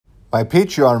My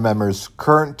Patreon member's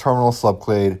current terminal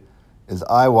subclade is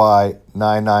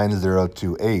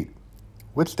I-Y99028,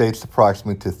 which dates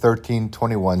approximately to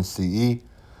 1321 CE,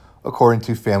 according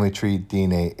to family tree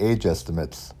DNA age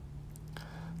estimates.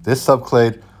 This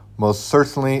subclade most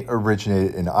certainly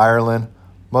originated in Ireland,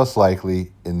 most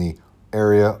likely in the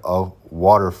area of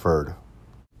Waterford.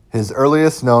 His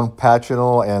earliest known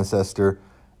patrilineal ancestor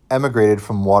emigrated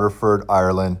from Waterford,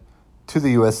 Ireland, to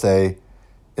the USA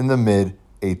in the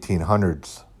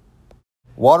mid-1800s.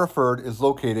 Waterford is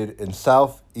located in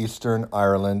southeastern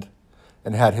Ireland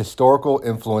and had historical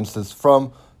influences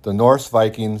from the Norse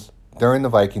Vikings during the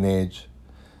Viking Age,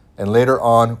 and later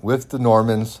on with the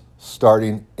Normans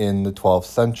starting in the 12th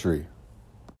century.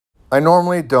 I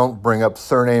normally don't bring up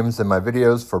surnames in my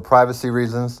videos for privacy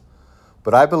reasons,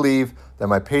 but I believe that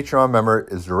my Patreon member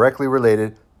is directly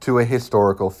related to a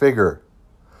historical figure.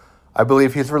 I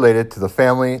believe he's related to the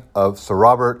family of Sir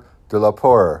Robert de la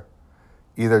Poer,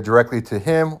 either directly to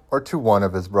him or to one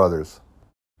of his brothers.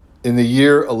 In the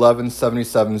year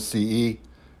 1177 CE,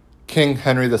 King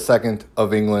Henry II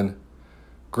of England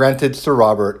granted Sir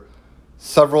Robert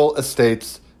several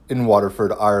estates in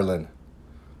Waterford, Ireland.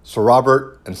 Sir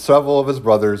Robert and several of his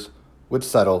brothers would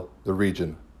settle the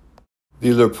region.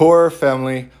 The Le Poer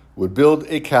family would build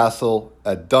a castle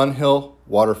at Dunhill,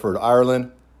 Waterford,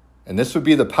 Ireland, and this would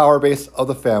be the power base of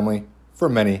the family for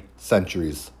many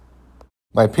centuries.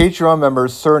 My Patreon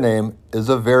member's surname is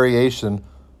a variation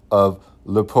of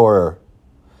Le Poer,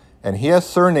 and he has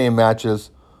surname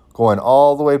matches going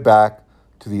all the way back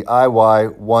to the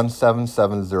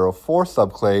I-Y99028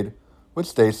 subclade,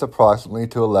 which dates approximately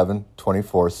to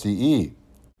 1124 CE.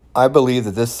 I believe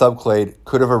that this subclade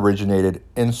could have originated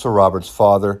in Sir Robert's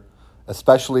father,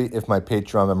 especially if my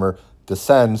Patreon member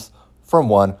descends from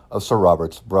one of Sir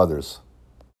Robert's brothers.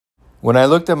 When I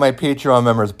looked at my Patreon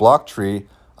member's block tree,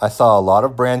 I saw a lot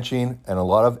of branching and a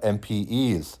lot of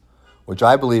MPEs, which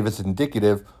I believe is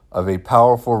indicative of a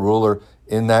powerful ruler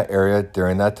in that area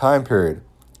during that time period,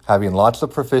 having lots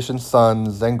of proficient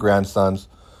sons and grandsons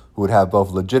who would have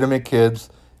both legitimate kids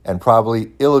and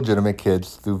probably illegitimate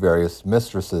kids through various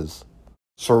mistresses.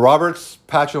 Sir Robert's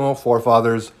patrilineal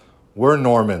forefathers were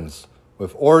Normans,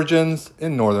 with origins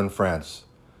in northern France.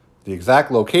 The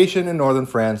exact location in northern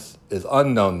France is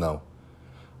unknown though.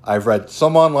 I've read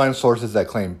some online sources that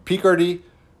claim Picardy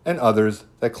and others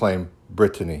that claim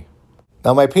Brittany.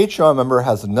 Now my Patreon member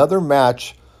has another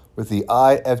match with the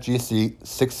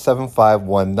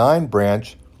IFGC67519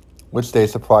 branch, which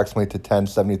dates approximately to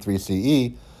 1073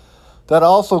 CE, that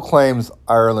also claims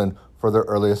Ireland for their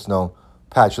earliest known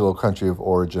patrilineal country of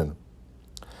origin.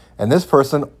 And this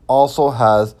person also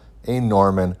has a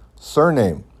Norman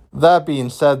surname. That being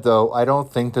said though, I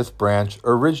don't think this branch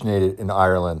originated in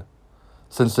Ireland,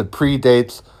 since it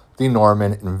predates the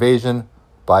Norman invasion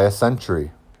by a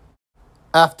century.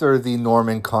 After the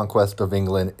Norman conquest of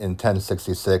England in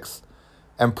 1066,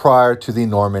 and prior to the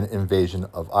Norman invasion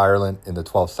of Ireland in the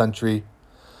 12th century,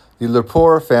 the Le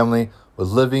Poer family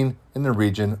was living in the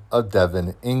region of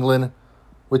Devon, England,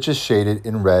 which is shaded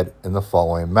in red in the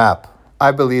following map.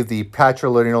 I believe the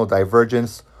patrilineal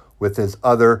divergence with his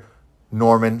other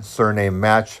Norman surname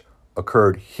match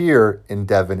occurred here in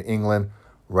Devon, England,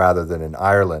 rather than in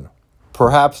Ireland.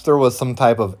 Perhaps there was some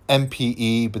type of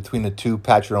MPE between the two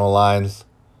patrilineal lines,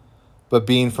 but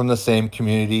being from the same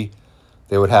community,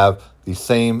 they would have the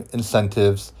same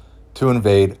incentives to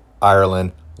invade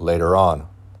Ireland later on.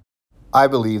 I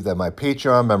believe that my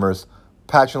Patreon members'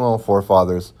 patrilineal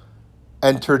forefathers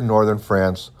entered northern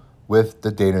France with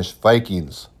the Danish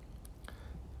Vikings.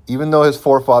 Even though his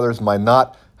forefathers might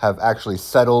not have actually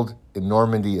settled in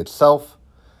Normandy itself,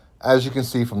 as you can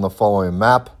see from the following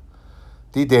map,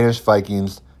 the Danish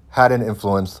Vikings had an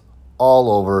influence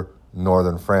all over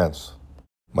northern France.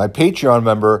 My Patreon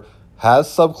member has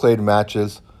subclade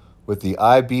matches with the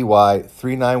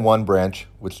IBY391 branch,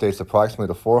 which dates approximately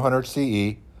to 400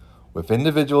 CE, with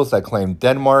individuals that claim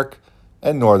Denmark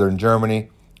and northern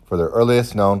Germany for their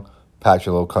earliest known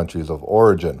patrilineal countries of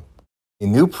origin. A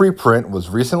new preprint was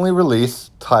recently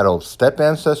released titled Steppe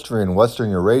Ancestry in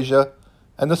Western Eurasia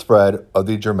and the Spread of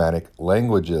the Germanic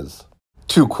Languages.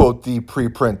 To quote the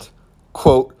preprint,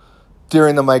 quote,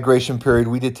 "During the migration period,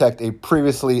 we detect a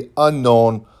previously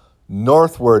unknown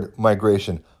northward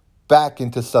migration back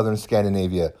into southern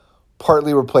Scandinavia,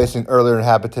 partly replacing earlier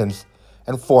inhabitants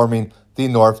and forming the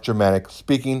North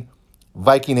Germanic-speaking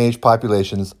Viking Age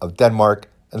populations of Denmark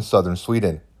and southern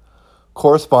Sweden,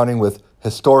 corresponding with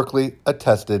historically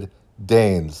attested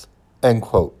Danes," end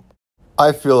quote.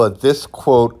 I feel that this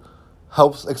quote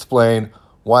helps explain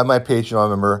why my Patreon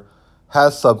member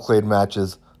has subclade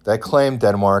matches that claim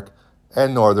Denmark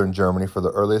and northern Germany for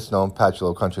the earliest known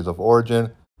patrilineal countries of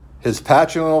origin. His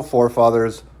patrilineal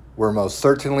forefathers were most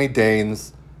certainly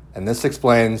Danes, and this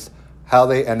explains how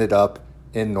they ended up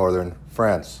in northern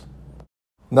France.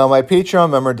 Now, my Patreon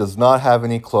member does not have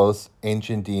any close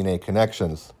ancient DNA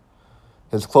connections.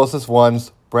 His closest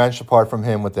ones branched apart from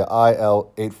him with the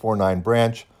IL-849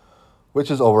 branch, which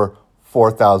is over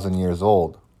 4,000 years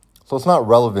old. So it's not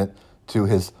relevant to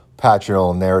his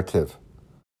patrilineal narrative.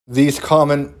 These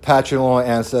common patrilineal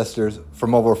ancestors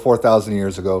from over 4,000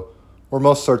 years ago were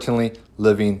most certainly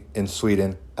living in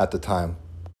Sweden at the time.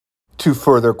 To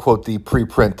further quote the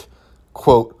preprint,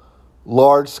 quote,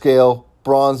 large-scale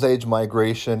Bronze Age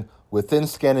migration within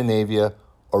Scandinavia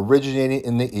originating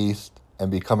in the east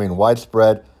and becoming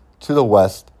widespread to the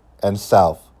west and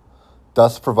south,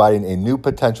 thus providing a new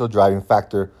potential driving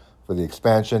factor for the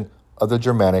expansion of the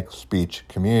Germanic speech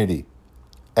community,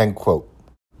 end quote.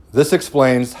 This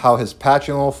explains how his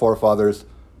patrilineal forefathers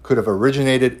could have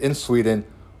originated in Sweden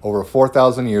over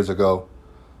 4,000 years ago,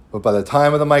 but by the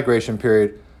time of the migration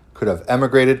period could have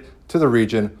emigrated to the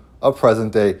region of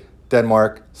present-day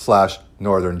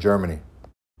Denmark/northern Germany.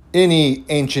 Any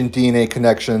ancient DNA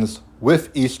connections with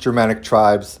East Germanic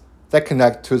tribes that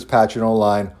connect to his patrilineal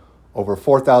line over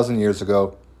 4,000 years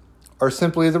ago are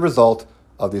simply the result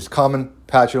of these common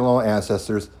patrilineal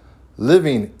ancestors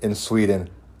living in Sweden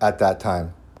at that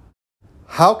time.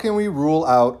 How can we rule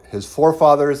out his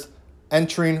forefathers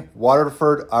entering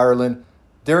Waterford, Ireland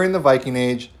during the Viking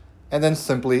Age and then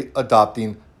simply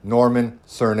adopting Norman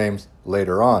surnames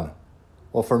later on?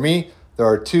 Well, for me, there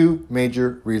are two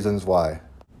major reasons why.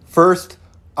 First,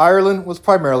 Ireland was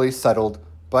primarily settled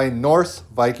by Norse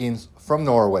Vikings from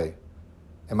Norway,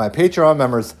 and my Patreon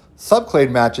members'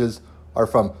 subclade matches are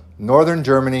from northern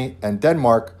Germany and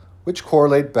Denmark, which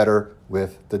correlate better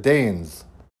with the Danes.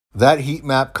 That heat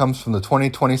map comes from the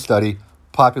 2020 study,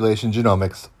 Population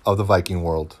Genomics of the Viking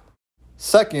World.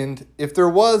 Second, if there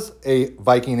was a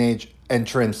Viking Age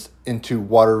entrance into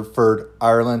Waterford,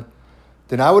 Ireland,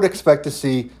 then I would expect to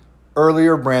see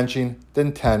earlier branching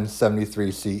than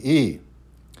 1073 CE.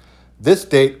 This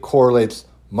date correlates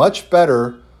much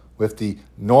better with the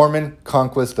Norman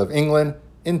conquest of England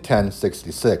in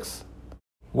 1066.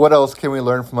 What else can we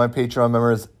learn from my Patreon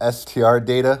members' STR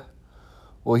data?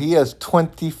 Well, he has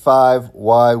 25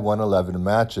 Y111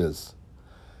 matches,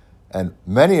 and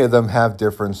many of them have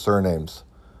different surnames.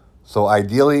 So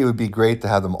ideally, it would be great to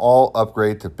have them all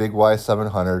upgrade to Big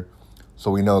Y700 so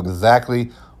we know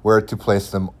exactly where to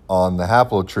place them on the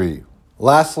haplotree.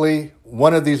 Lastly,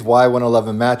 one of these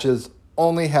Y111 matches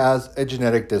only has a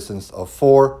genetic distance of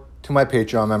 4 to my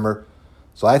Patreon member,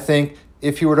 so I think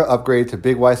if he were to upgrade to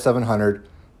Big Y700,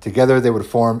 together they would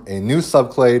form a new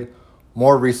subclade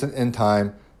more recent in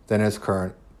time than his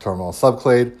current terminal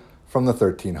subclade from the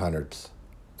 1300s.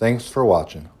 Thanks for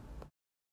watching.